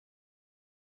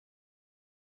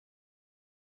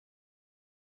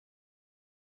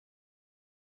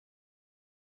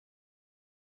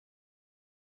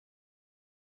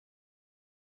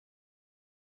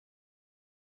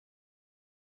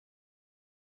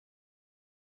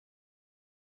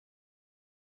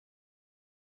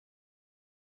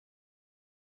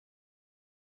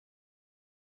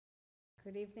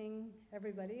Good evening,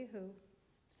 everybody who,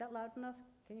 is that loud enough?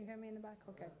 Can you hear me in the back?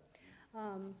 Okay.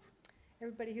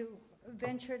 Everybody who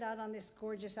ventured out on this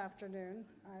gorgeous afternoon.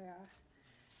 I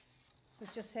was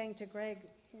just saying to Greg,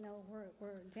 you know,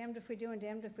 we're damned if we do and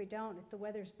damned if we don't. If the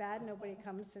weather's bad, nobody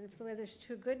comes, and if the weather's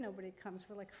too good, nobody comes.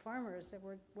 We're like farmers that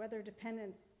we're weather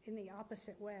dependent in the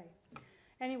opposite way.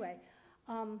 Anyway,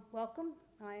 welcome.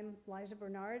 I'm Liza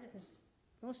Bernard, as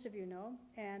most of you know,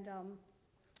 and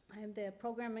I am the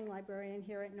programming librarian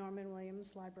here at Norman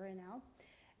Williams Library now.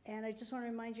 And I just want to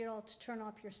remind you all to turn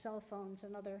off your cell phones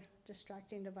and other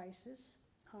distracting devices.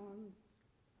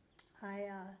 I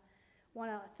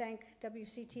want to thank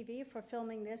WCTV for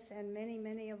filming this and many,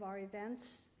 many of our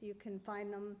events. You can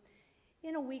find them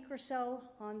in a week or so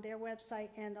on their website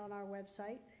and on our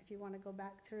website if you want to go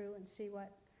back through and see what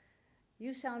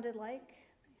you sounded like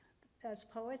as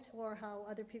poets or how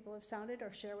other people have sounded,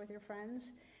 or share with your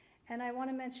friends. And I want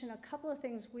to mention a couple of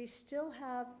things. We still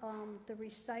have the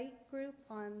Recite group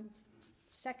on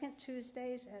second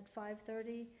Tuesdays at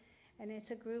 5:30, and it's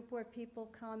a group where people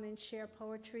come and share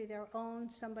poetry, their own,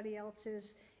 somebody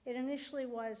else's. It initially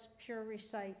was pure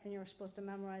Recite, and you were supposed to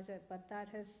memorize it, but that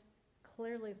has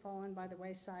clearly fallen by the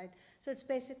wayside. So it's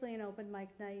basically an open mic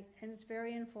night, and it's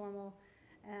very informal,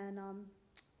 and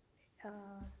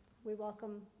we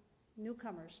welcome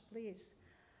newcomers, please.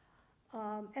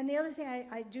 And the other thing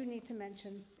I do need to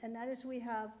mention, and that is we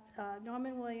have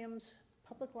Norman Williams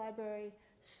Public Library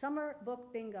Summer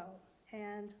Book Bingo.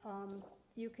 And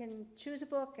you can choose a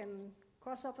book and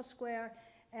cross off a square.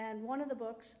 And one of the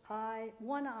books, I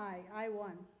won, I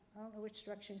don't know which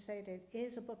direction you say it,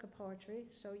 is a book of poetry,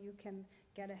 so you can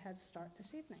get a head start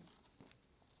this evening.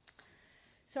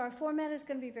 So our format is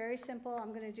going to be very simple.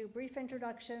 I'm going to do brief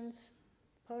introductions.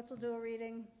 Poets will do a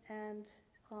reading, and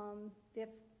if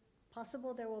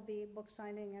possible, there will be book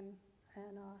signing and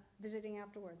visiting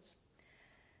afterwards.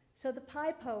 So the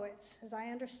Pie Poets, as I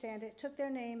understand it, took their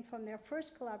name from their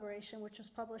first collaboration, which was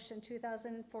published in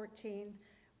 2014,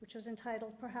 which was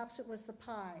entitled Perhaps It Was the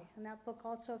Pie. And that book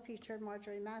also featured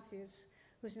Marjorie Matthews,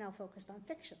 who's now focused on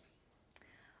fiction.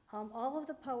 All of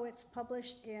the poets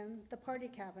published in the Party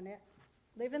Cabinet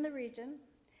live in the region,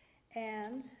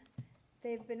 and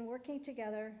they've been working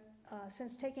together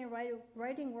since taking a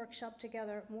writing workshop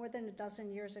together more than a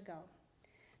dozen years ago.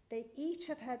 They each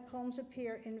have had poems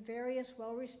appear in various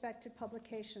well-respected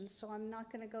publications, so I'm not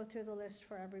going to go through the list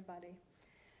for everybody.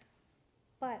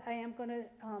 But I am going to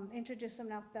introduce them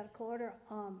in alphabetical order.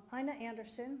 Ina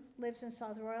Anderson lives in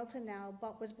South Royalton now,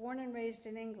 but was born and raised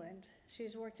in England.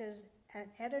 She's worked as an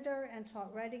editor and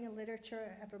taught writing and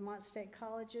literature at Vermont State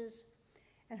Colleges.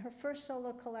 And her first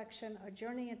solo collection, A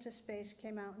Journey into Space,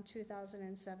 came out in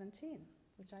 2017,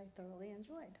 which I thoroughly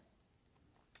enjoyed.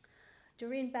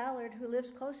 Doreen Ballard, who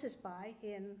lives closest by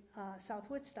in South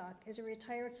Woodstock, is a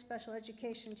retired special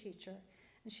education teacher,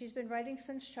 and she's been writing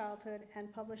since childhood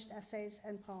and published essays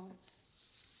and poems.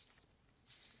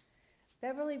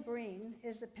 Beverly Breen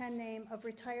is the pen name of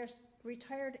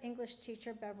retired English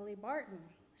teacher Beverly Barton.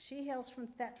 She hails from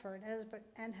Thetford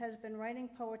and has been writing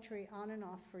poetry on and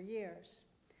off for years.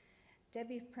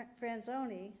 Debbie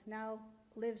Franzoni now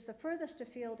lives the furthest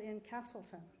afield in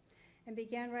Castleton and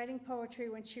began writing poetry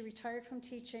when she retired from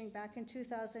teaching back in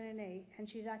 2008, and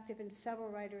she's active in several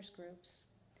writers' groups.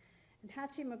 And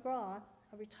Hattie McGraw,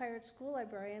 a retired school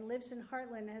librarian, lives in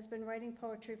Heartland and has been writing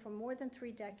poetry for more than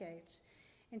 3 decades.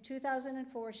 In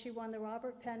 2004, she won the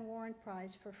Robert Penn Warren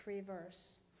Prize for free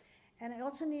verse. And I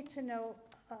also need to know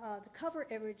the cover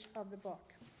image of the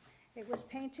book. It was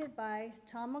painted by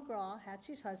Tom McGraw,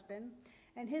 Hattie's husband,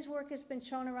 and his work has been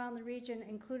shown around the region,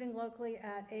 including locally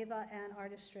at Ava and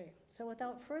Artistry. So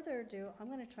without further ado, I'm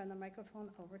going to turn the microphone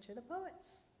over to the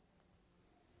poets.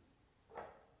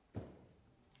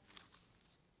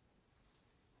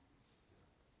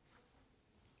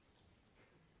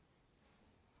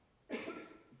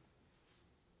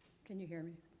 Can you hear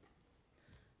me?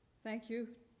 Thank you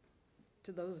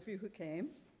to those of you who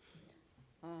came.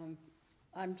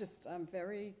 I'm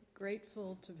very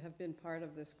grateful to have been part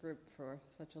of this group for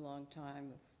such a long time,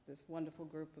 this wonderful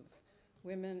group of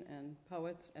women and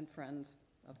poets and friends.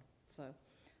 So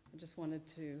I just wanted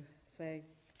to say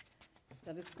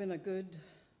that it's been a good,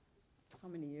 how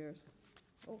many years?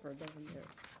 Over a dozen years.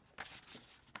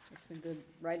 It's been good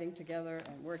writing together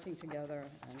and working together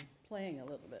and playing a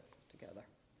little bit together.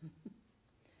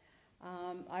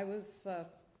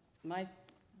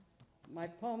 My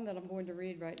poem that I'm going to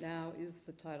read right now is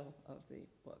the title of the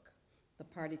book, The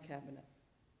Party Cabinet.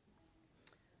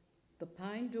 The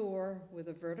pine door with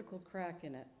a vertical crack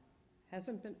in it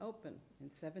hasn't been open in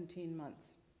 17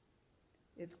 months.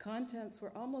 Its contents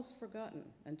were almost forgotten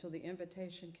until the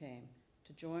invitation came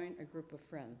to join a group of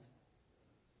friends.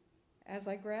 As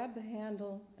I grab the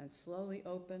handle and slowly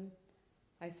open,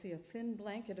 I see a thin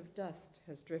blanket of dust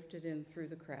has drifted in through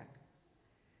the crack.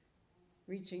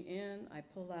 Reaching in, I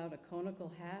pull out a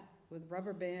conical hat with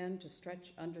rubber band to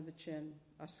stretch under the chin,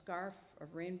 a scarf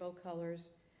of rainbow colors,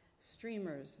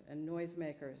 streamers and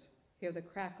noisemakers. Hear the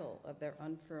crackle of their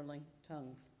unfurling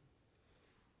tongues.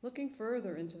 Looking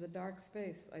further into the dark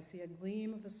space, I see a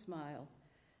gleam of a smile,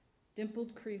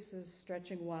 dimpled creases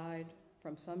stretching wide.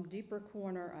 From some deeper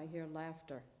corner, I hear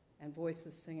laughter and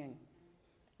voices singing.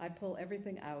 I pull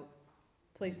everything out,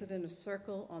 place it in a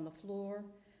circle on the floor,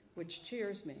 which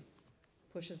cheers me,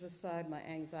 pushes aside my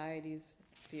anxieties,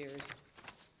 fears.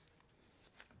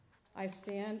 I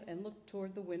stand and look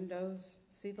toward the windows,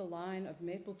 see the line of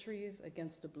maple trees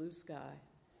against a blue sky,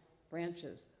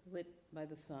 branches lit by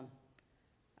the sun.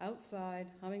 Outside,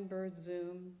 hummingbirds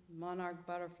zoom, monarch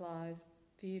butterflies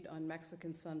feed on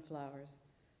Mexican sunflowers.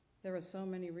 There are so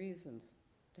many reasons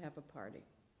to have a party.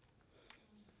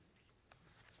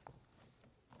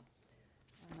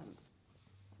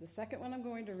 The second one I'm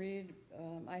going to read,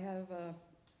 I have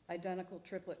identical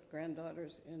triplet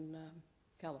granddaughters in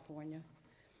California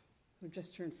who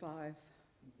just turned 5,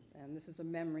 and this is a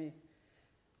memory.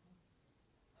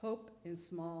 Hope in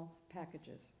small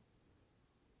packages.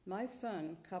 My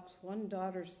son cups one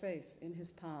daughter's face in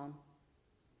his palm,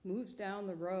 moves down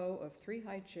the row of 3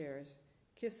 high chairs,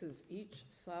 kisses each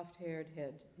soft-haired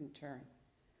head in turn.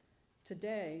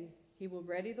 Today, he will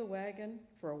ready the wagon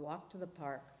for a walk to the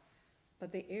park,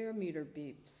 but the air meter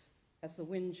beeps as the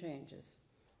wind changes.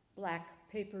 Black,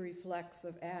 papery flecks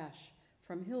of ash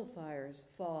from hill fires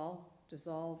fall,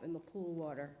 dissolve in the pool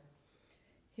water.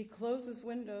 He closes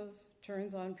windows,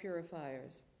 turns on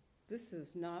purifiers. This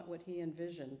is not what he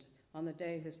envisioned on the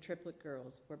day his triplet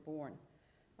girls were born.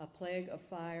 A plague of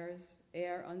fires,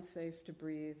 air unsafe to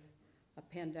breathe, a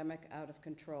pandemic out of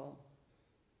control.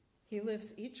 He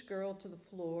lifts each girl to the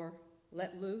floor,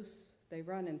 let loose, they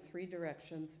run in 3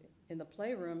 directions. In the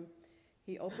playroom,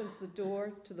 he opens the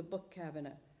door to the book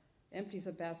cabinet, empties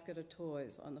a basket of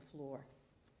toys on the floor.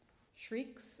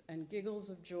 Shrieks and giggles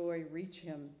of joy reach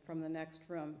him from the next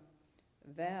room.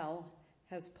 Val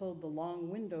has pulled the long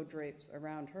window drapes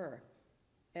around her.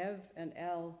 Ev and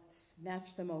Elle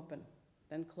snatch them open,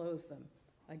 then close them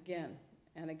again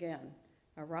and again,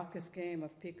 a raucous game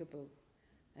of peekaboo.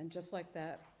 And just like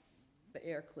that, the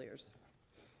air clears.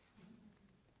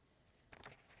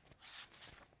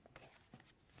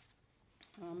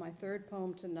 My third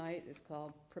poem tonight is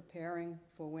called Preparing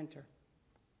for Winter.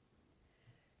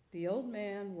 The old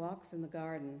man walks in the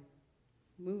garden,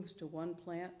 moves to one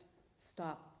plant,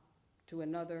 stop, to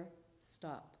another,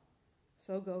 stop.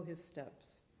 So go his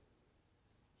steps.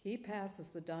 He passes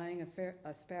the dying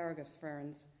asparagus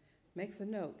ferns, makes a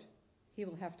note. He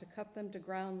will have to cut them to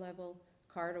ground level,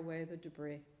 cart away the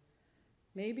debris.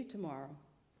 Maybe tomorrow.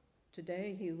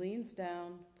 Today he leans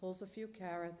down, pulls a few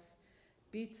carrots,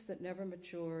 beets that never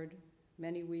matured,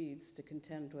 many weeds to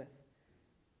contend with.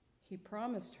 He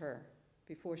promised her,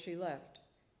 before she left,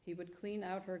 he would clean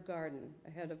out her garden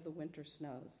ahead of the winter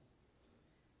snows.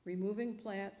 Removing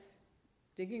plants,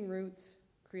 digging roots,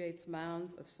 creates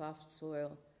mounds of soft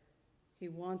soil. He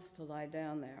wants to lie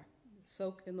down there,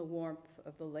 soak in the warmth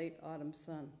of the late autumn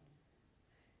sun.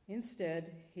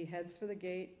 Instead, he heads for the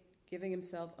gate, giving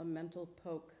himself a mental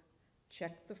poke.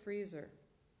 Check the freezer,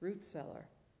 root cellar,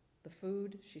 the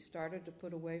food she started to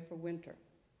put away for winter.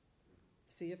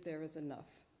 See if there is enough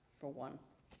for one.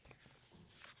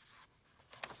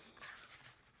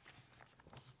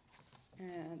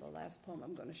 And the last poem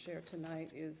I'm going to share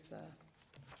tonight is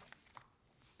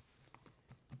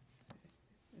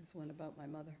one about my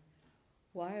mother.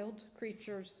 Wild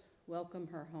creatures welcome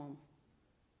her home.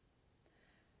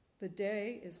 The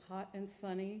day is hot and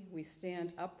sunny. We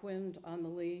stand upwind on the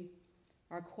lee.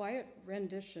 Our quiet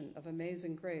rendition of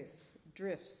Amazing Grace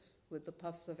drifts with the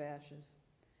puffs of ashes.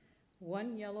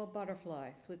 One yellow butterfly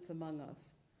flits among us.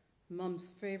 Mom's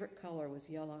favorite color was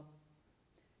yellow.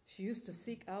 She used to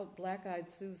seek out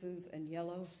black-eyed Susans and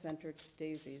yellow-centered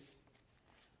daisies.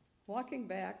 Walking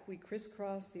back, we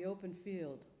crisscrossed the open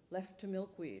field, left to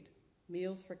milkweed,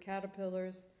 meals for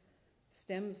caterpillars,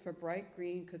 stems for bright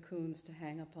green cocoons to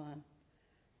hang upon.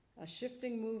 A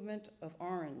shifting movement of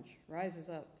orange rises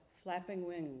up, flapping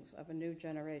wings of a new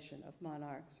generation of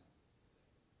monarchs.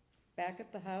 Back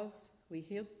at the house, we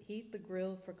heat the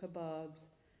grill for kebabs.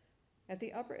 At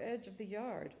the upper edge of the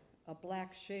yard, a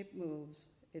black shape moves,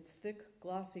 its thick,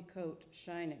 glossy coat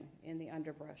shining in the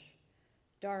underbrush.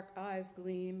 Dark eyes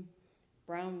gleam,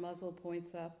 brown muzzle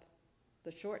points up.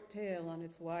 The short tail on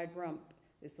its wide rump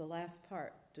is the last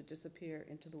part to disappear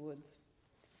into the woods.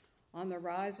 On the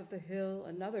rise of the hill,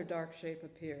 another dark shape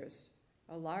appears.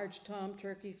 A large tom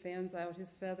turkey fans out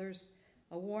his feathers,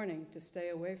 a warning to stay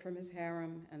away from his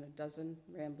harem and a dozen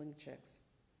rambling chicks.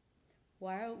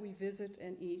 While we visit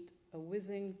and eat, a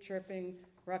whizzing, chirping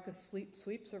ruckus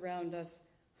sweeps around us.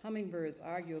 Hummingbirds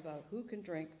argue about who can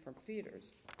drink from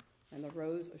feeders, and the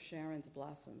rose of Sharon's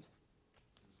blossoms.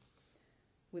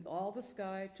 With all the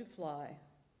sky to fly,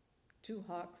 two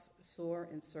hawks soar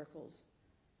in circles,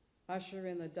 usher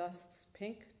in the dust's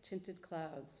pink-tinted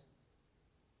clouds,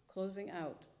 closing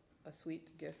out a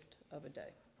sweet gift of a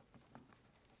day.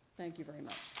 Thank you very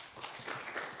much.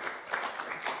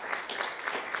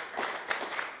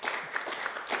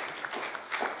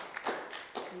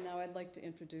 And now I'd like to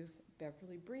introduce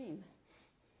Beverly Breen.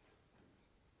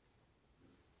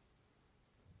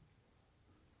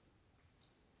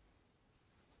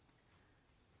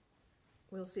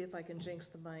 We'll see if I can jinx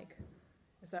the mic.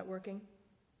 Is that working?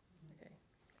 Okay.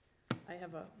 I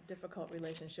have a difficult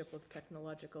relationship with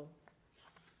technological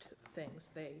things.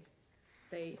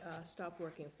 They stop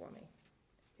working for me.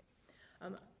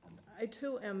 I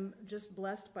too am just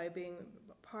blessed by being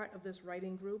part of this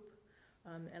writing group,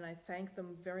 and I thank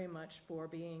them very much for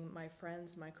being my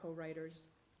friends, my co-writers.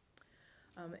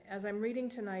 As I'm reading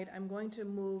tonight, I'm going to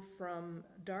move from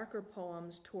darker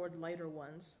poems toward lighter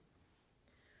ones.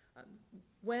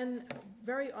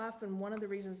 Very often, one of the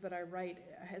reasons that I write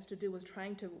has to do with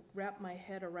trying to wrap my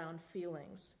head around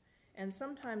feelings. And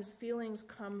sometimes feelings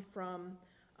come from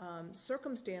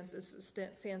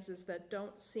circumstances that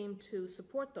don't seem to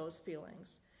support those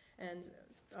feelings. And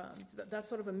that's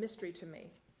sort of a mystery to me.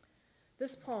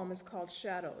 This poem is called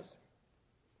Shadows.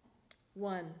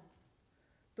 1.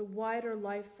 The wider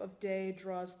life of day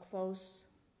draws close,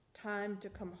 time to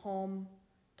come home,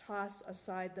 toss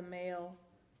aside the mail,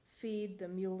 feed the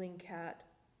mewling cat.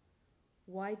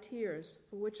 Why tears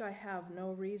for which I have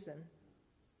no reason?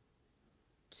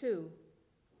 2.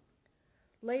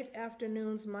 Late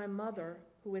afternoons, my mother,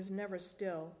 who is never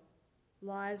still,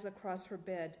 lies across her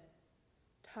bed.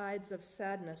 Tides of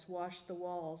sadness wash the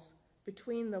walls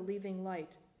between the leaving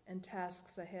light and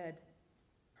tasks ahead.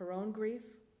 Her own grief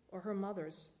or her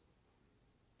mother's?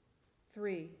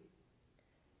 3.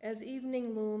 As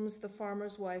evening looms, the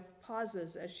farmer's wife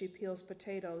pauses as she peels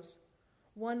potatoes,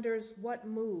 wonders what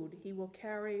mood he will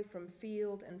carry from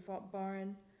field and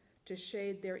barn to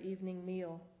shade their evening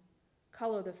meal,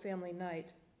 color the family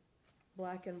night,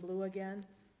 black and blue again.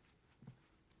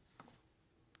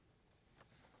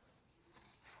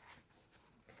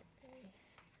 Okay.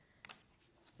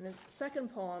 And the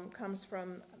second poem comes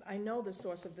from, I know the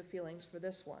source of the feelings for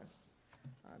this one.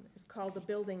 It's called The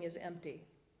Building is Empty.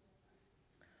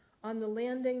 On the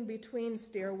landing between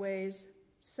stairways,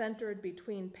 centered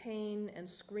between pane and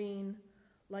screen,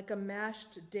 like a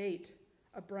mashed date,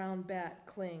 a brown bat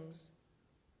clings.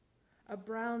 A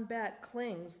brown bat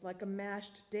clings like a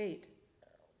mashed date.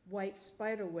 White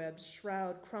spiderwebs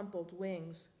shroud crumpled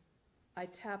wings. I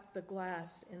tap the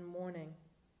glass in mourning.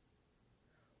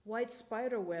 White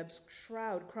spiderwebs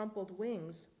shroud crumpled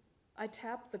wings. I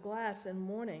tap the glass in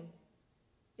mourning.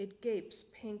 It gapes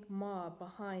pink maw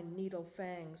behind needle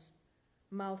fangs.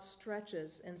 Mouth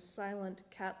stretches in silent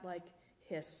cat-like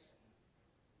hiss.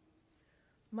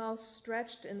 Mouth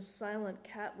stretched in silent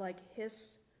cat-like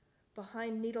hiss.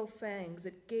 Behind needle fangs,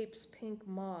 it gapes pink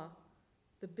maw.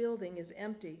 The building is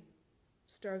empty.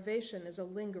 Starvation is a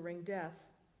lingering death.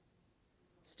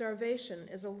 Starvation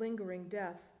is a lingering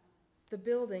death. The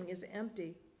building is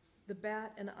empty. The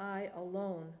bat and I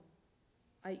alone.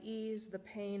 I ease the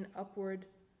pain upward,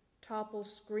 topple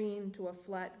screen to a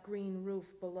flat green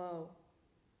roof below.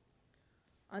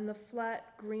 On the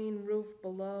flat green roof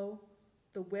below,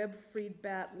 the web-freed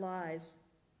bat lies,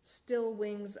 still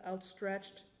wings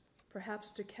outstretched, perhaps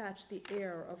to catch the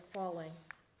air of falling.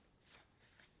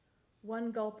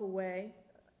 One gulp away,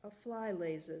 a fly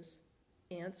lazes,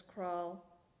 ants crawl,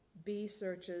 bee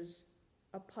searches,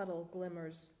 a puddle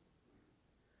glimmers.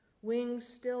 Wings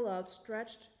still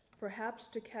outstretched, perhaps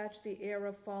to catch the air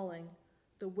of falling,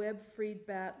 the web-freed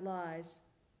bat lies,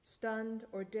 stunned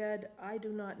or dead, I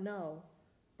do not know,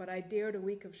 but I dared a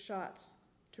week of shots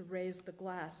to raise the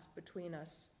glass between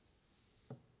us.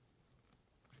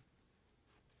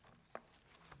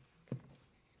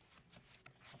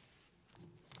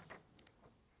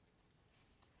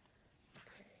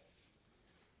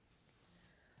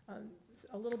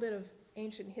 A little bit of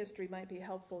ancient history might be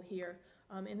helpful here.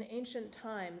 In ancient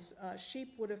times,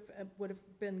 sheep would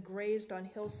have been grazed on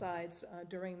hillsides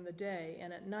during the day,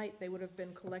 and at night they would have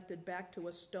been collected back to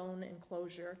a stone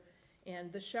enclosure,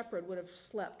 and the shepherd would have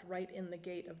slept right in the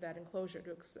gate of that enclosure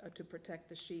to protect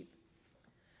the sheep.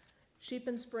 Sheep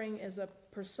in Spring is a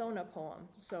persona poem,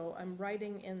 so I'm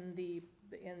writing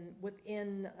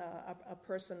within a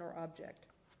person or object.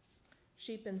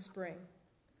 Sheep in Spring.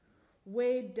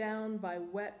 Weighed down by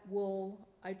wet wool,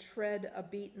 I tread a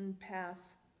beaten path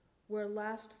where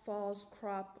last fall's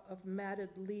crop of matted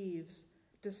leaves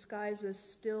disguises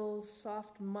still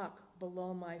soft muck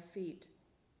below my feet.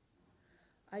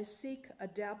 I seek a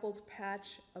dappled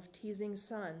patch of teasing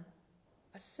sun,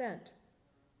 a scent,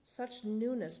 such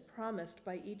newness promised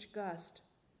by each gust.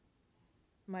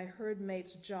 My herd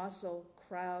mates jostle,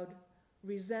 crowd,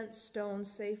 resent stone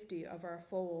safety of our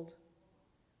fold.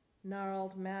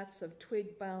 Gnarled mats of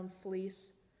twig-bound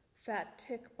fleece, fat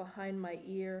tick behind my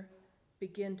ear,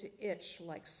 begin to itch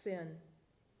like sin.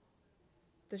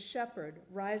 The shepherd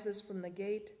rises from the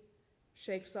gate,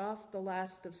 shakes off the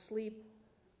last of sleep,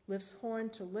 lifts horn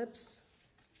to lips.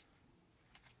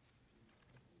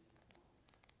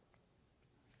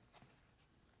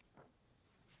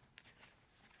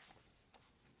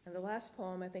 And the last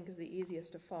poem, I think, is the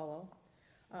easiest to follow.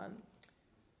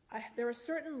 There are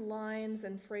certain lines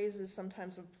and phrases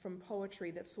sometimes from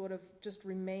poetry that sort of just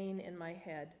remain in my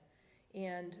head.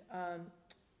 And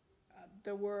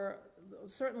there were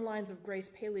certain lines of Grace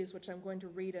Paley's, which I'm going to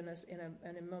read in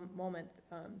a moment,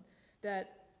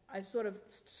 that I sort of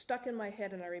stuck in my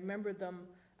head and I remembered them.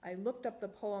 I looked up the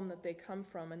poem that they come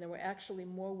from, and there were actually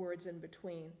more words in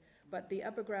between. But the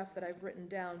epigraph that I've written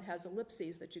down has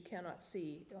ellipses that you cannot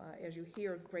see as you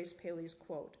hear Grace Paley's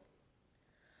quote.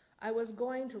 I was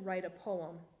going to write a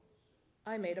poem.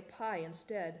 I made a pie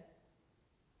instead.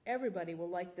 Everybody will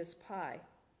like this pie.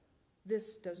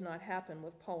 This does not happen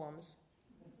with poems.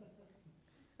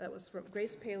 That was from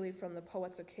Grace Paley from the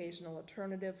Poet's Occasional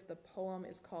Alternative. The poem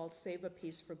is called Save a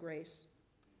Piece for Grace.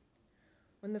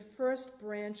 When the first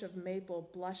branch of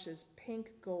maple blushes pink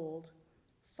gold,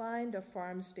 find a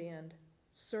farm stand,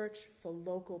 search for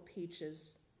local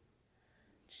peaches.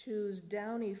 Choose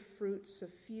downy fruit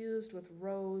suffused with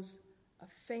rose, a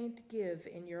faint give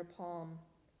in your palm.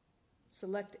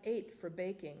 Select 8 for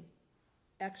baking,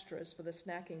 extras for the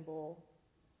snacking bowl.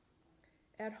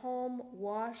 At home,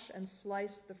 wash and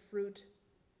slice the fruit.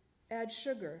 Add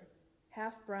sugar,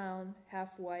 half brown,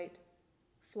 half white,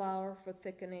 flour for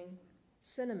thickening,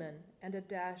 cinnamon, and a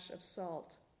dash of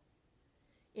salt.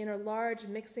 In a large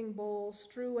mixing bowl,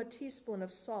 strew a teaspoon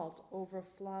of salt over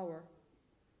flour.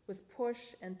 With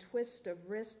push and twist of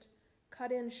wrist,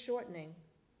 cut in shortening,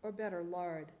 or better,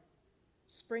 lard.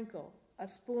 Sprinkle, a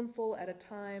spoonful at a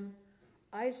time,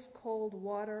 ice-cold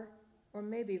water, or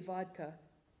maybe vodka,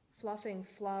 fluffing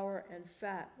flour and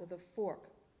fat with a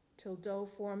fork till dough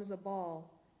forms a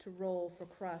ball to roll for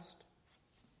crust.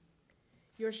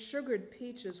 Your sugared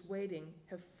peaches waiting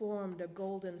have formed a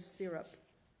golden syrup.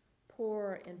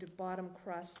 Pour into bottom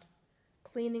crust,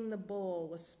 cleaning the bowl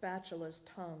with spatula's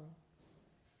tongue.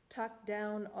 Tuck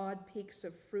down odd peaks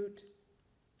of fruit,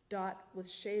 dot with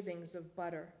shavings of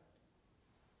butter.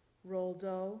 Roll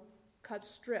dough, cut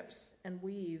strips and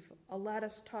weave a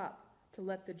lattice top to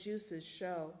let the juices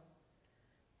show.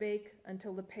 Bake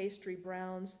until the pastry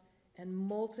browns and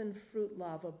molten fruit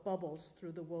lava bubbles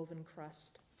through the woven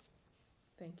crust.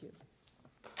 Thank you.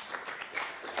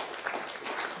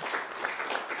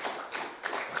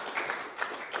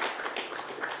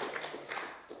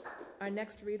 Our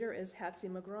next reader is Hatsie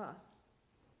McGraw.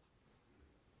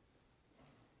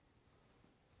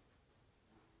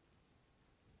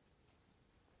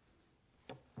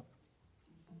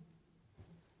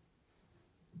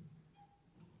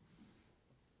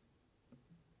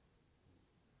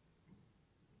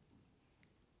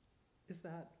 Is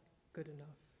that good enough?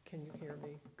 Can you hear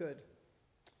me? Good.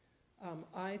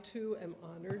 I too am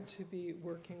honored to be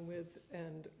working with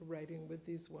and writing with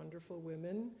these wonderful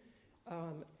women,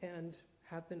 and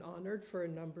have been honored for a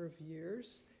number of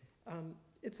years.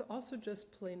 It's also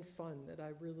just plain fun that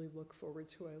I really look forward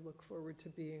to. I look forward to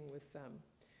being with them.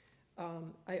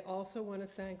 I also want to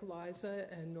thank Liza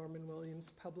and Norman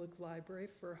Williams Public Library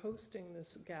for hosting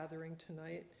this gathering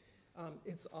tonight.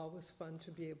 It's always fun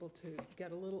to be able to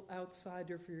get a little outside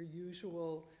of your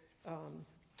usual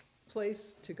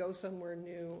place, to go somewhere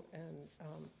new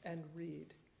and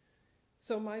read.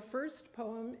 So my first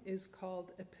poem is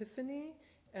called Epiphany,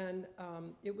 and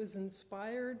it was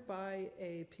inspired by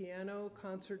a piano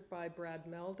concert by Brad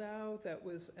Meldau that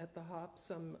was at the Hop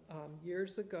some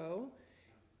years ago.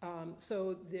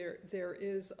 So there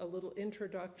is a little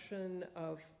introduction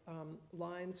of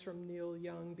lines from Neil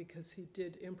Young, because he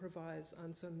did improvise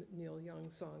on some Neil Young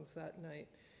songs that night.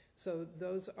 So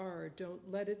those are, don't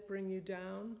let it bring you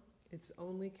down, it's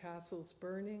only castles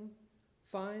burning,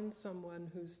 find someone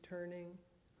who's turning,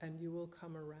 and you will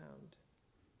come around.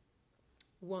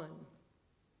 one.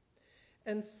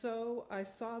 And so I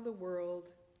saw the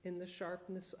world in the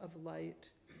sharpness of light,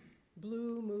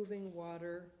 blue moving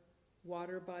water,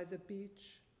 water by the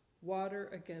beach, water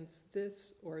against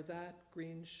this or that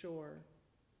green shore.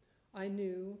 I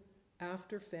knew,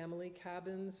 after family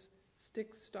cabins,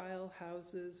 stick-style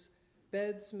houses,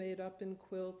 beds made up in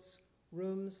quilts,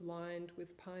 rooms lined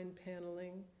with pine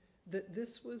paneling, that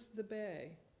this was the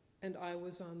bay, and I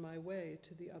was on my way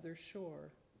to the other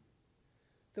shore.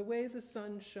 The way the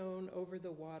sun shone over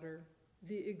the water,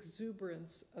 the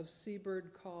exuberance of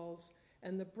seabird calls,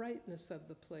 and the brightness of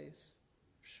the place,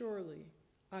 surely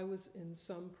I was in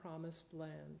some promised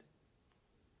land.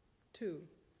 2.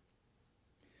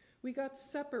 We got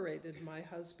separated, my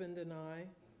husband and I.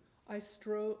 I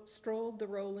strolled the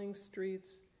rolling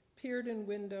streets, peered in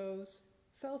windows,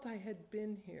 felt I had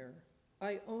been here.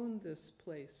 I owned this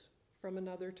place from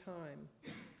another time.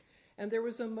 And there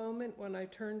was a moment when I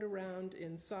turned around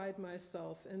inside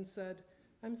myself and said,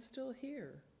 I'm still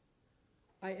here.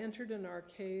 I entered an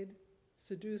arcade,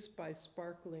 seduced by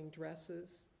sparkling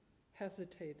dresses,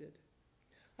 hesitated.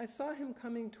 I saw him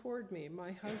coming toward me,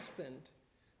 my husband,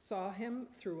 saw him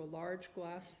through a large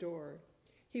glass door.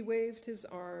 He waved his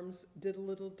arms, did a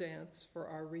little dance for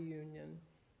our reunion.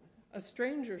 A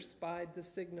stranger spied the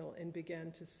signal and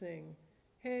began to sing,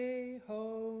 hey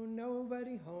ho,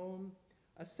 nobody home.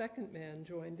 A second man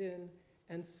joined in,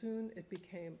 and soon it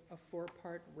became a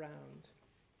 4-part round.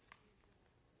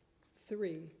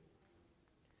 3.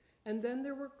 And then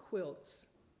there were quilts,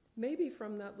 maybe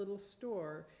from that little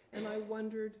store, and I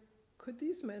wondered, could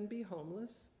these men be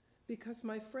homeless? Because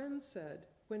my friend said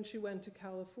when she went to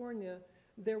California,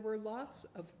 there were lots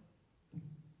of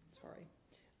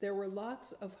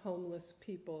homeless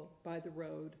people by the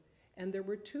road, and there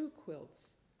were 2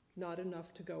 quilts, not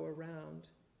enough to go around.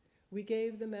 We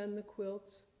gave the men the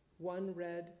quilts, one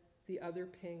red, the other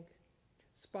pink,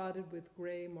 spotted with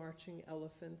gray marching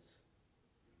elephants.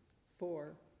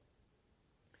 4.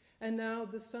 And now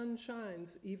the sun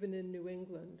shines even in New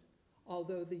England,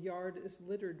 although the yard is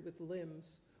littered with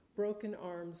limbs, broken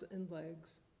arms and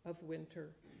legs of winter.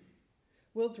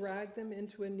 We'll drag them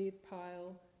into a neat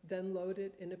pile, then load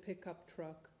it in a pickup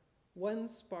truck. One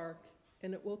spark,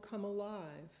 and it will come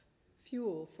alive,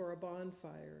 fuel for a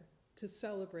bonfire, to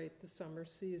celebrate the summer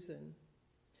season.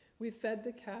 We fed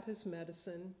the cat his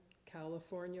medicine,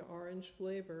 California orange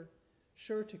flavor,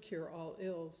 sure to cure all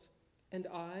ills. And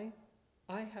I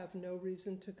have no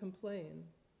reason to complain.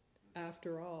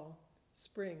 After all,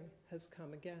 spring has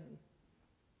come again.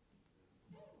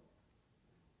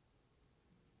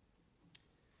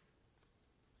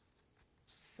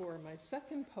 For my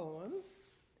second poem,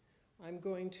 I'm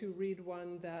going to read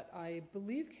one that I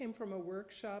believe came from a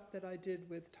workshop that I did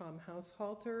with Tom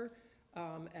Haushalter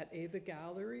at Ava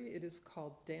Gallery. It is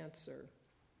called Dancer.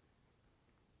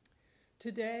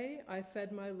 Today, I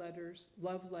fed my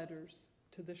love letters,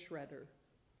 to the shredder.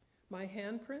 My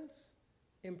handprints,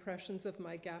 impressions of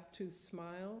my gap-toothed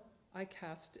smile, I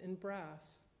cast in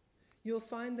brass. You'll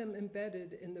find them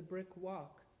embedded in the brick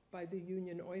walk by the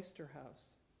Union Oyster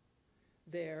House.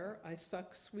 There, I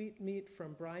suck sweet meat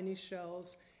from briny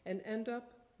shells and end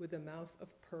up with a mouth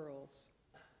of pearls.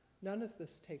 None of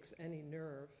this takes any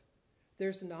nerve.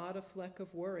 There's not a fleck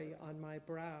of worry on my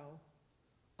brow.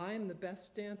 I'm the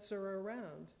best dancer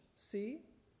around. See?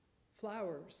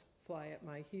 Flowers fly at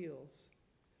my heels.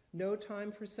 No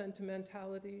time for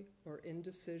sentimentality or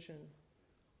indecision.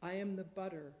 I am the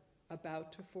butter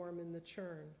about to form in the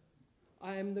churn.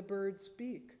 I am the bird's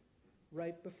beak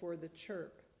right before the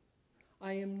chirp.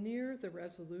 I am near the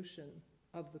resolution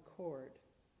of the chord.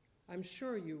 I'm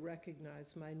sure you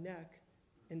recognize my neck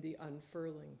in the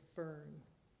unfurling fern.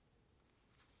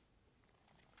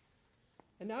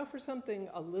 And now for something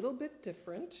a little bit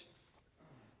different.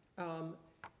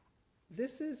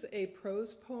 This is a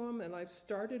prose poem, and I've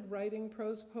started writing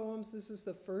prose poems. This is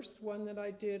the first one that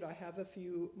I did. I have a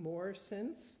few more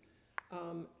since.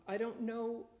 I don't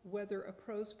know whether a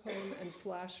prose poem and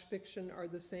flash fiction are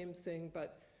the same thing,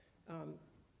 but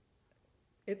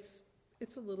it's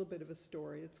a little bit of a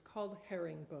story. It's called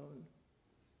Herringbone.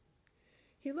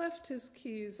 He left his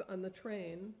keys on the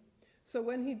train, so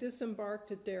when he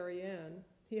disembarked at Darien,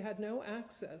 he had no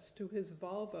access to his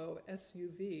Volvo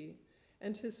SUV,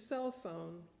 and his cell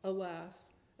phone,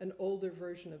 alas, an older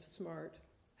version of Smart,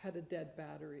 had a dead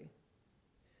battery.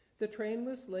 The train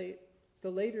was late, the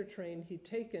later train he'd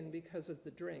taken because of the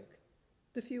drink,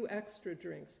 the few extra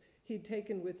drinks he'd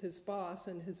taken with his boss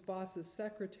and his boss's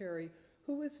secretary,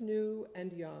 who was new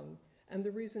and young, and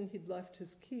the reason he'd left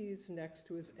his keys next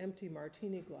to his empty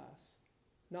martini glass,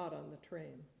 not on the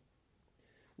train.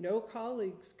 No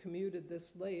colleagues commuted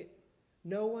this late,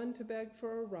 no one to beg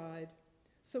for a ride,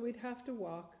 so he'd have to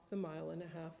walk the 1.5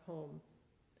 miles home.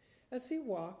 As he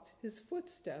walked, his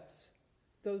footsteps,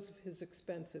 those of his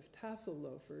expensive tassel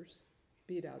loafers,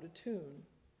 beat out a tune.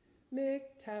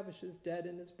 McTavish is dead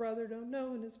and his brother don't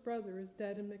know, and his brother is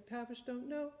dead and McTavish don't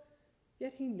know.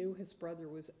 Yet he knew his brother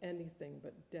was anything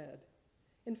but dead.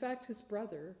 In fact, his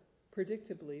brother,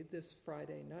 predictably this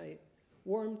Friday night,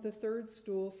 warmed the third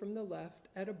stool from the left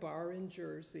at a bar in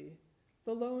Jersey,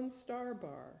 the Lone Star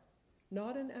Bar,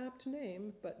 not an apt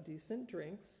name, but decent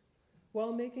drinks,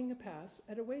 while making a pass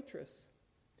at a waitress.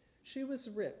 She was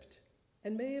ripped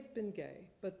and may have been gay,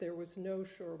 but there was no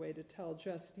sure way to tell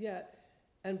just yet,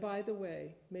 and by the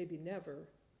way, maybe never,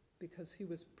 because he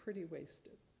was pretty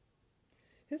wasted.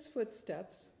 His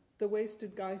footsteps, the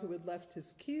wasted guy who had left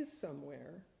his keys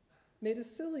somewhere, made a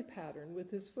silly pattern with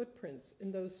his footprints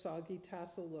in those soggy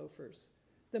tassel loafers,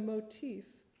 the motif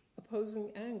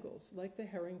opposing angles like the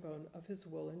herringbone of his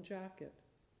woolen jacket.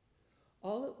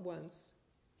 All at once,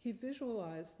 he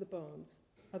visualized the bones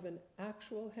of an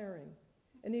actual herring,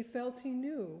 and he felt he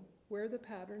knew where the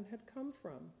pattern had come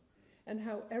from and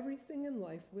how everything in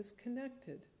life was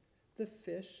connected, the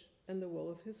fish and the wool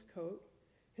of his coat,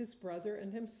 his brother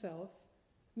and himself,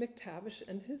 McTavish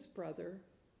and his brother,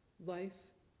 life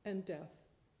and death.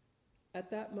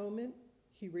 At that moment,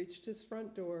 he reached his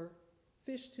front door,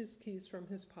 fished his keys from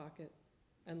his pocket,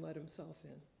 and let himself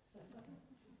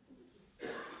in.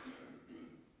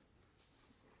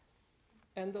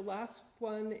 And the last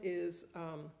one is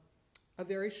a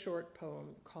very short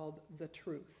poem called The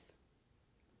Truth.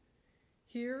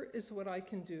 Here is what I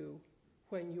can do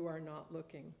when you are not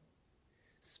looking.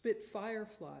 Spit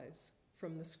fireflies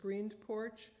from the screened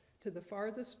porch to the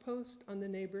farthest post on the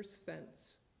neighbor's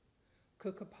fence.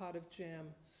 Cook a pot of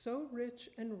jam so rich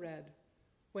and red,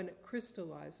 when it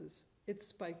crystallizes, it's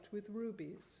spiked with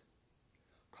rubies.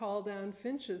 Call down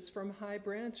finches from high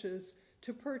branches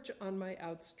to perch on my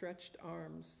outstretched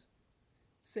arms.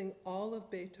 Sing all of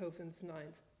Beethoven's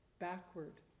Ninth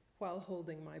backward while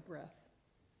holding my breath.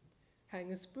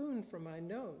 Hang a spoon from my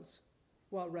nose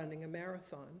while running a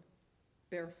marathon,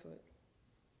 barefoot.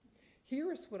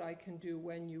 Here is what I can do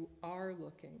when you are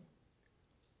looking.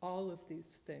 All of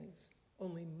these things,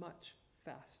 only much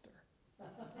faster.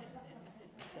 Thank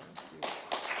you.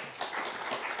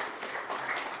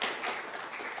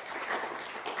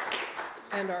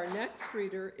 And our next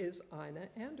reader is Ina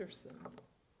Anderson.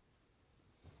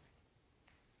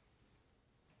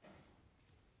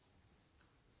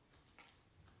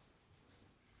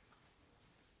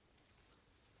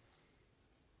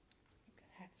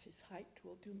 His height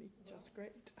will do me just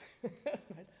great.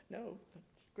 No,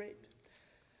 that's great.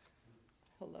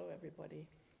 Hello, everybody.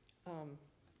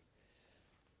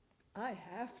 I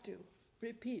have to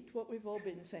repeat what we've all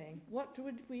been saying. What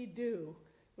would we do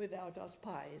without us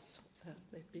pies?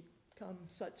 They've become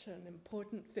such an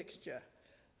important fixture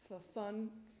for fun,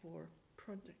 for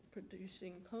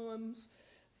producing poems,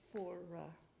 for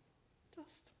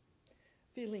just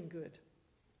feeling good,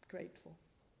 grateful.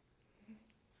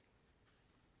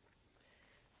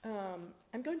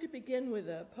 I'm going to begin with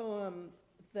a poem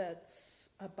that's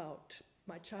about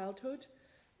my childhood,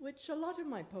 which a lot of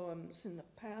my poems in the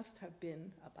past have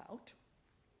been about.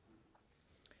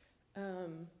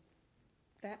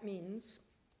 That means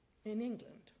in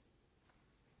England.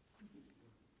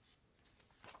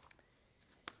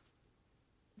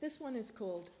 This one is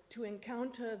called To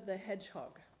Encounter the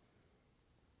Hedgehog.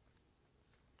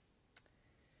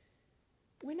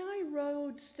 When I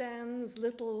rode Stan's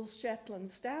little Shetland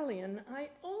stallion,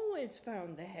 I always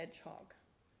found the hedgehog.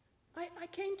 I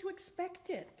came to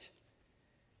expect it,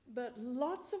 but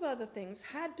lots of other things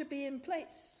had to be in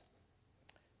place.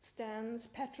 Stan's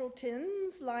petrol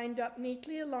tins lined up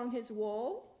neatly along his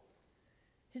wall,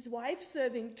 his wife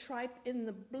serving tripe in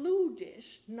the blue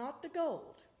dish, not the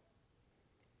gold.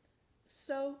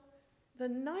 So the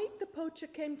night the poacher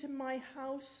came to my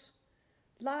house,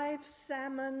 live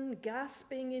salmon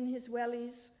gasping in his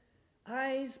wellies,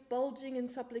 eyes bulging in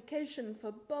supplication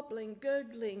for bubbling,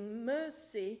 gurgling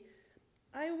mercy,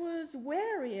 I was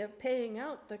wary of paying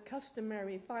out the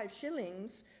customary 5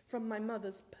 shillings from my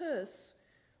mother's purse,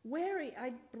 wary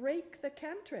I'd break the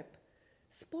cantrip,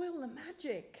 spoil the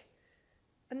magic,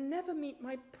 and never meet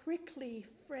my prickly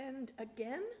friend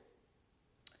again.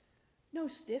 No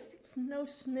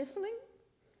sniffling,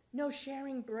 no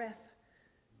sharing breath,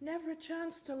 never a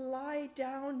chance to lie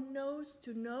down nose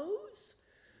to nose,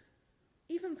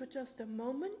 even for just a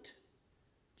moment,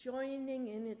 joining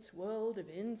in its world of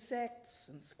insects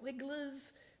and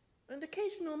squigglers and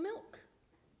occasional milk.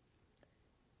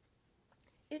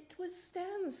 It was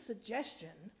Stan's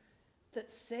suggestion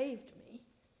that saved me.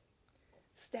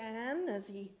 Stan, as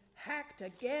he hacked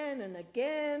again and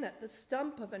again at the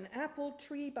stump of an apple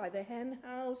tree by the hen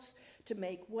house to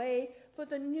make way for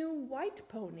the new white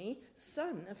pony,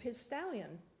 son of his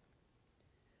stallion.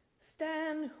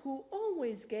 Stan, who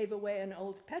always gave away an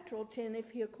old petrol tin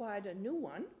if he acquired a new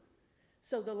one,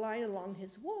 so the line along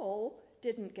his wall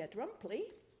didn't get rumply.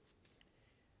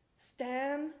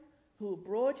 Stan, who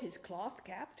brought his cloth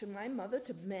cap to my mother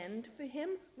to mend for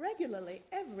him regularly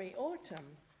every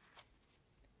autumn.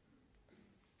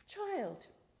 "Child,"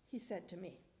 he said to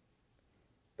me,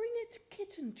 "bring it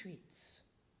kitten treats.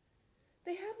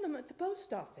 They have them at the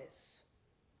post office.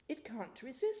 It can't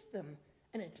resist them,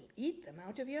 and it'll eat them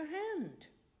out of your hand."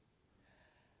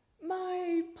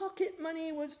 My pocket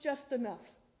money was just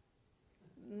enough.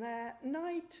 That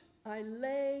night I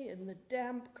lay in the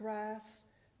damp grass,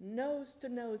 nose to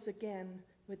nose again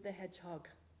with the hedgehog.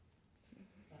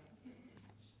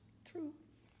 True.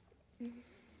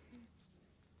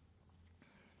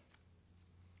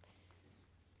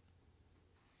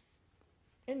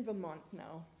 In Vermont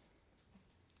now.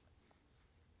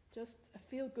 Just a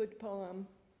feel-good poem.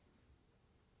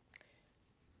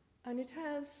 And it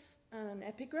has an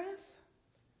epigraph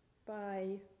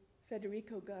by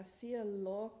Federico Garcia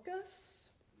Lorca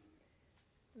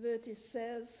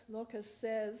that Lorca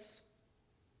says,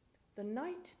 "The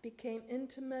night became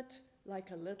intimate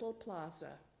like a little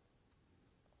plaza."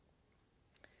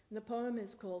 And the poem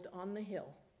is called On the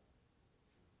Hill.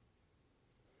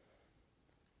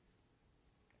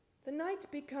 The night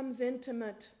becomes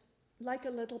intimate like a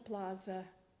little plaza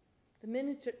the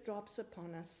minute it drops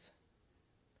upon us.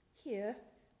 Here,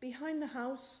 behind the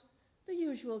house, the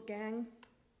usual gang,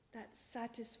 that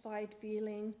satisfied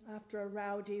feeling after a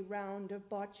rowdy round of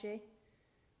bocce.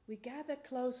 We gather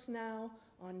close now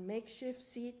on makeshift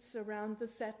seats around the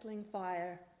settling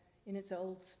fire in its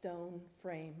old stone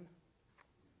frame.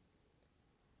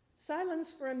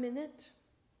 Silence for a minute,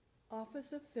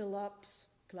 offers of fill-ups,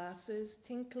 glasses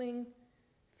tinkling,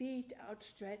 feet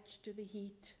outstretched to the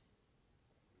heat.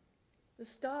 The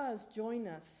stars join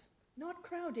us, not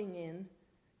crowding in,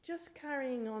 just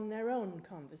carrying on their own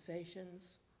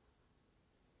conversations.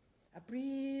 A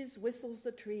breeze whistles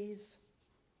the trees,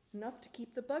 enough to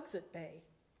keep the bugs at bay.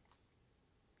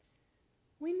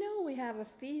 We know we have a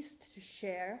feast to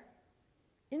share.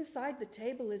 Inside the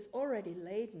table is already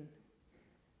laden.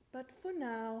 But for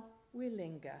now, we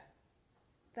linger,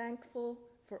 thankful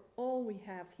for all we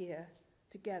have here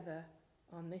together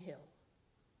on the hill.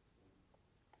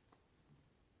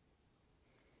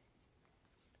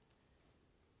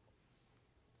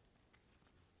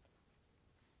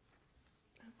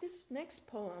 This next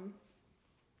poem,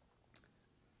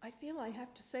 I feel I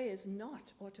have to say, is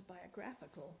not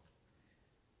autobiographical.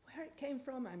 Where it came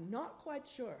from, I'm not quite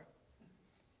sure.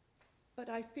 But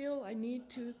I feel I need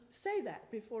to say that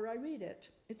before I read it.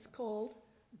 It's called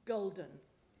Golden.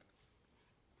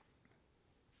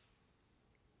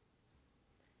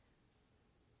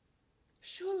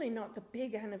 Surely not the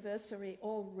big anniversary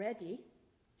already.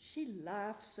 She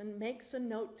laughs and makes a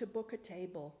note to book a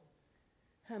table.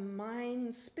 Her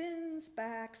mind spins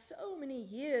back so many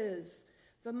years,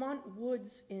 Vermont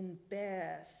woods in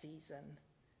bear season,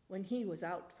 when he was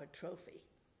out for trophy.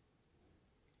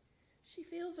 She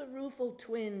feels a rueful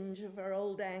twinge of her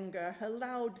old anger, her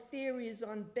loud theories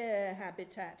on bear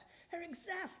habitat, her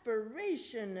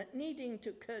exasperation at needing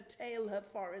to curtail her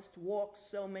forest walks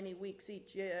so many weeks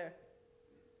each year.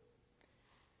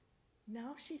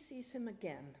 Now she sees him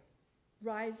again,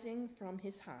 rising from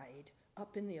his hide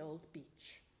up in the old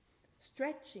beach,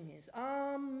 stretching his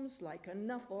arms like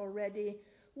enough already,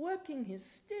 working his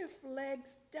stiff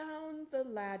legs down the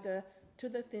ladder to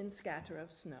the thin scatter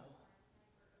of snow.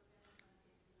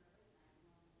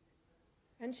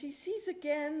 And she sees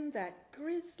again that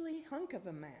grisly hunk of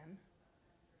a man,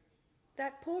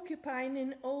 that porcupine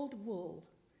in old wool,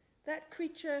 that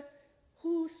creature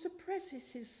who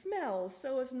suppresses his smell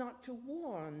so as not to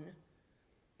warn,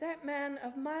 that man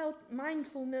of mild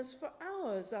mindfulness for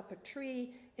hours up a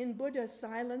tree in Buddha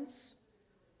silence,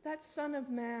 that son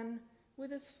of man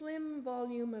with a slim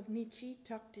volume of Nietzsche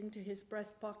tucked into his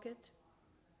breast pocket.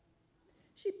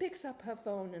 She picks up her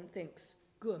phone and thinks,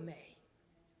 gourmet.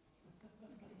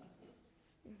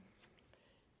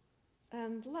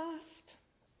 And last,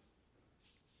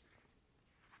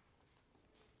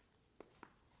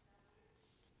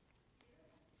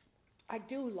 I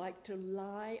do like to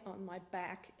lie on my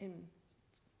back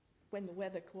when the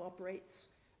weather cooperates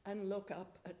and look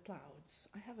up at clouds.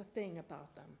 I have a thing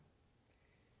about them.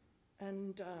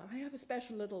 And I have a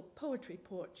special little poetry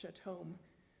porch at home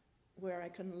where I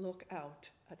can look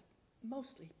out at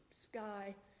mostly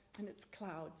sky, and it's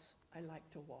clouds I like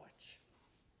to watch.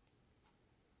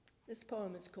 This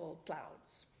poem is called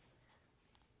Clouds.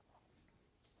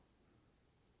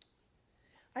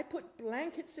 I put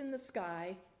blankets in the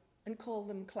sky and call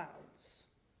them clouds.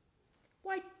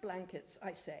 White blankets,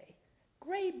 I say.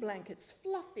 Gray blankets,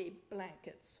 fluffy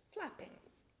blankets, flapping.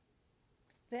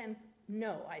 Then,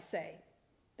 no, I say.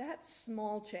 That's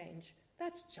small change.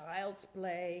 That's child's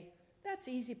play. That's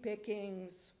easy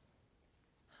pickings.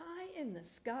 High in the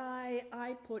sky,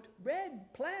 I put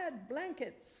red plaid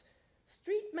blankets,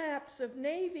 street maps of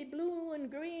navy blue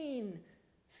and green,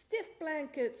 stiff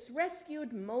blankets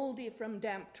rescued moldy from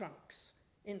damp trunks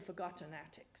in forgotten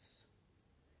attics.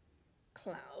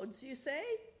 Clouds, you say?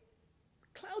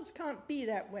 Clouds can't be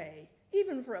that way,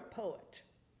 even for a poet.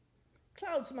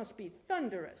 Clouds must be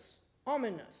thunderous,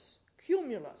 ominous,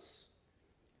 cumulus.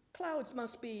 Clouds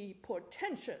must be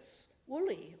portentous,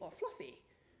 woolly, or fluffy.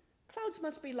 Clouds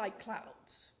must be like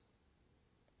clouds.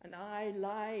 And I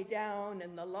lie down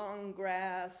in the long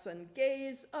grass and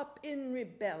gaze up in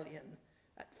rebellion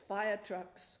at fire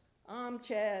trucks,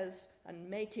 armchairs, and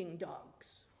mating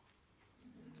dogs.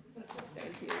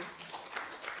 Thank you.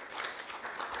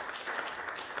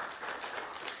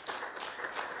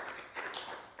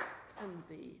 And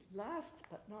the last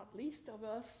but not least of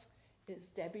us is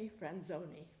Debbie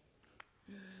Franzoni.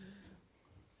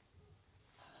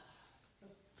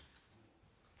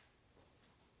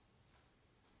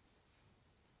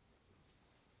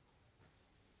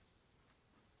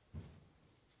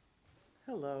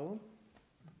 Hello.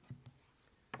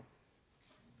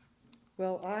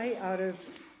 Well, I, out of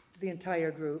the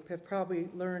entire group, have probably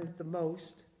learned the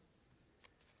most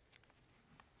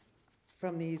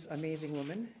from these amazing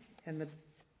women. And the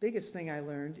biggest thing I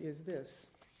learned is this.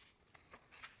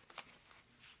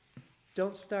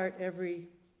 Don't start every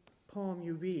poem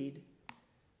you read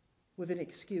with an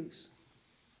excuse.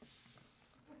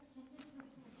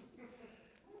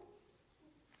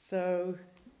 So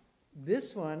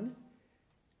this one,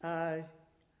 I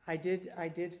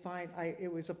did find,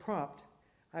 it was a prompt.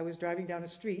 I was driving down a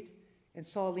street and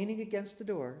saw leaning against the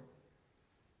door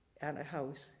at a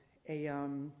house a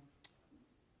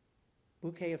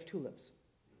bouquet of tulips.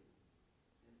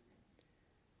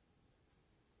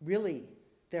 Really,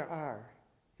 there are,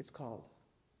 it's called.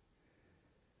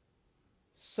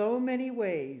 So many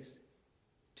ways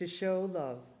to show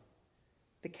love.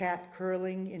 The cat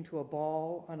curling into a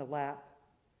ball on a lap,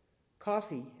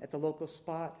 coffee at the local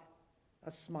spot,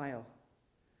 a smile.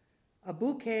 A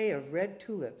bouquet of red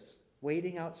tulips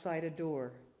waiting outside a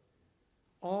door.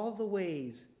 All the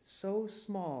ways so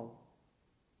small,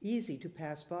 easy to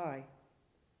pass by.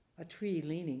 A tree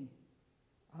leaning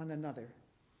on another.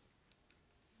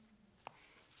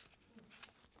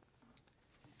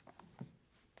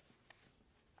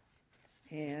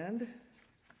 And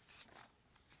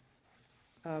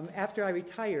after I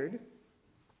retired,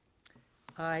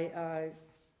 I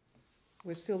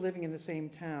was still living in the same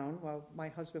town while my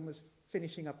husband was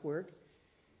finishing up work.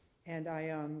 And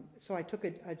so I took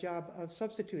a job of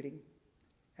substituting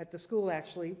at the school,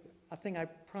 actually, a thing I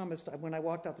promised when I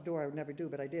walked out the door I would never do,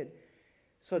 but I did.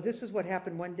 So this is what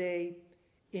happened one day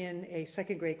in a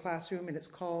second grade classroom, and it's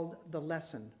called The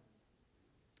Lesson.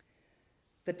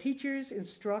 The teachers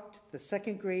instruct the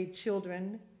second grade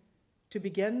children to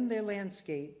begin their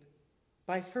landscape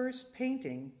by first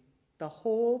painting the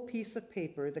whole piece of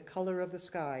paper the color of the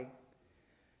sky.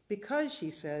 Because,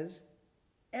 she says,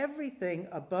 everything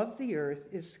above the earth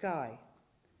is sky.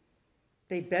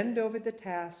 They bend over the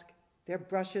task, their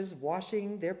brushes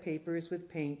washing their papers with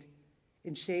paint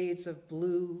in shades of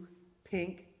blue,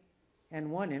 pink,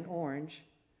 and one in orange,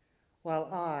 while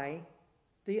I,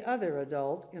 the other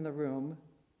adult in the room,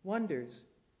 wonders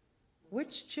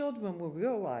which children will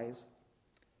realize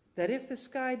that if the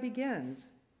sky begins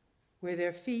where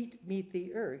their feet meet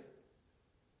the earth,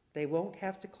 they won't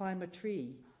have to climb a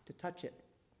tree to touch it.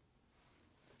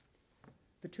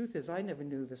 The truth is, I never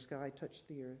knew the sky touched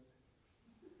the earth.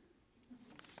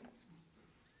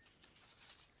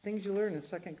 Things you learn in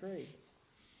second grade.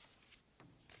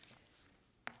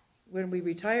 When we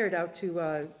retired out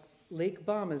to Lake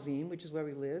Bomazine, which is where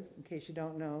we live, in case you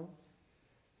don't know,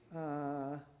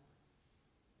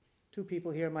 two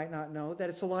people here might not know that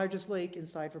it's the largest lake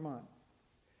inside Vermont.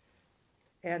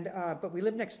 And but we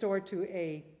live next door to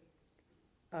a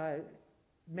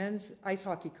men's ice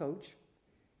hockey coach,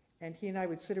 and he and I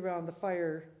would sit around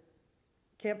the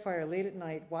campfire late at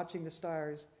night watching the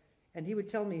stars, and he would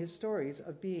tell me his stories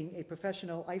of being a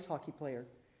professional ice hockey player,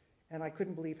 and I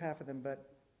couldn't believe half of them, but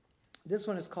this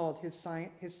one is called His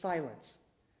Silence,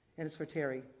 and it's for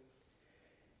Terry.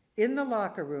 In the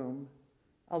locker room,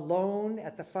 alone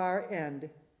at the far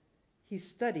end, he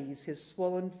studies his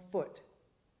swollen foot,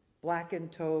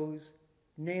 blackened toes,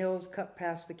 nails cut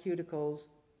past the cuticles,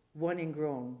 one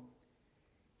ingrown.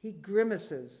 He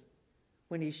grimaces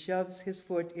when he shoves his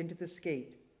foot into the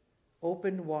skate,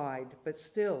 opened wide, but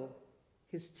still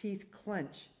his teeth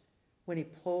clench when he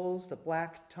pulls the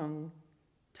black tongue,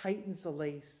 tightens the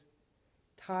lace,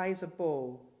 ties a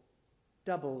bow,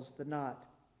 doubles the knot.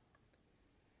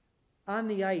 On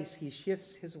the ice, he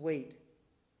shifts his weight,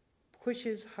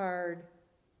 pushes hard,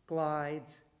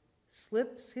 glides,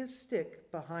 slips his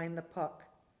stick behind the puck,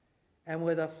 and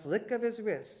with a flick of his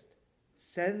wrist,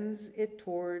 sends it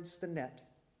towards the net.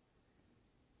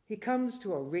 He comes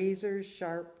to a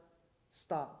razor-sharp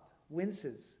stop,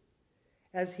 winces,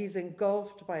 as he's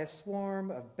engulfed by a swarm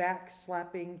of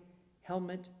back-slapping,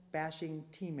 helmet-bashing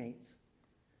teammates.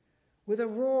 With a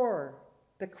roar,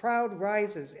 the crowd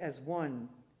rises as one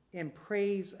in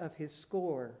praise of his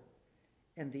score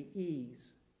and the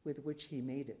ease with which he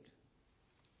made it.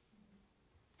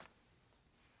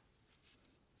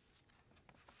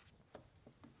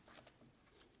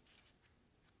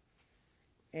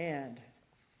 And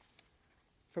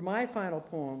for my final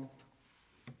poem,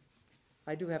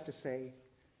 I do have to say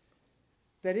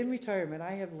that in retirement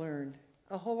I have learned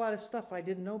a whole lot of stuff I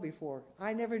didn't know before.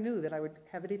 I never knew that I would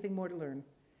have anything more to learn.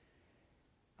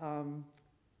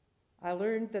 I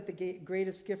learned that the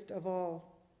greatest gift of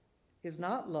all is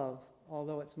not love,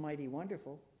 although it's mighty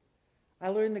wonderful. I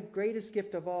learned the greatest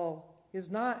gift of all is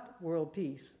not world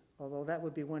peace, although that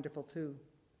would be wonderful too.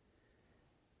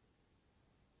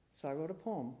 So I wrote a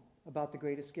poem about the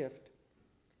greatest gift.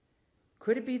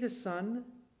 Could it be the sun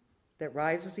that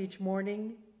rises each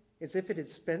morning as if it had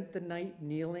spent the night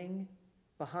kneeling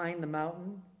behind the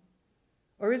mountain?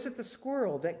 Or is it the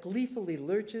squirrel that gleefully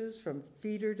lurches from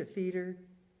feeder to feeder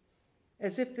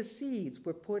as if the seeds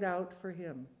were put out for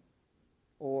him?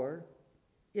 Or,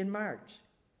 in March,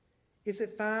 is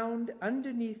it found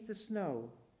underneath the snow,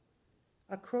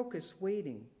 a crocus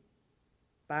waiting,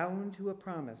 bound to a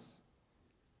promise,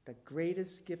 the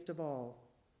greatest gift of all,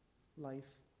 life?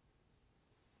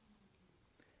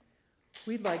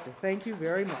 We'd like to thank you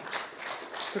very much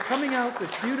for coming out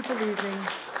this beautiful evening.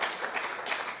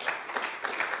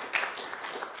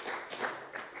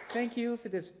 Thank you for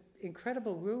this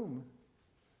incredible room.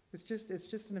 It's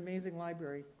just an amazing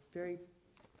library. Very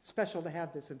special to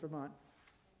have this in Vermont.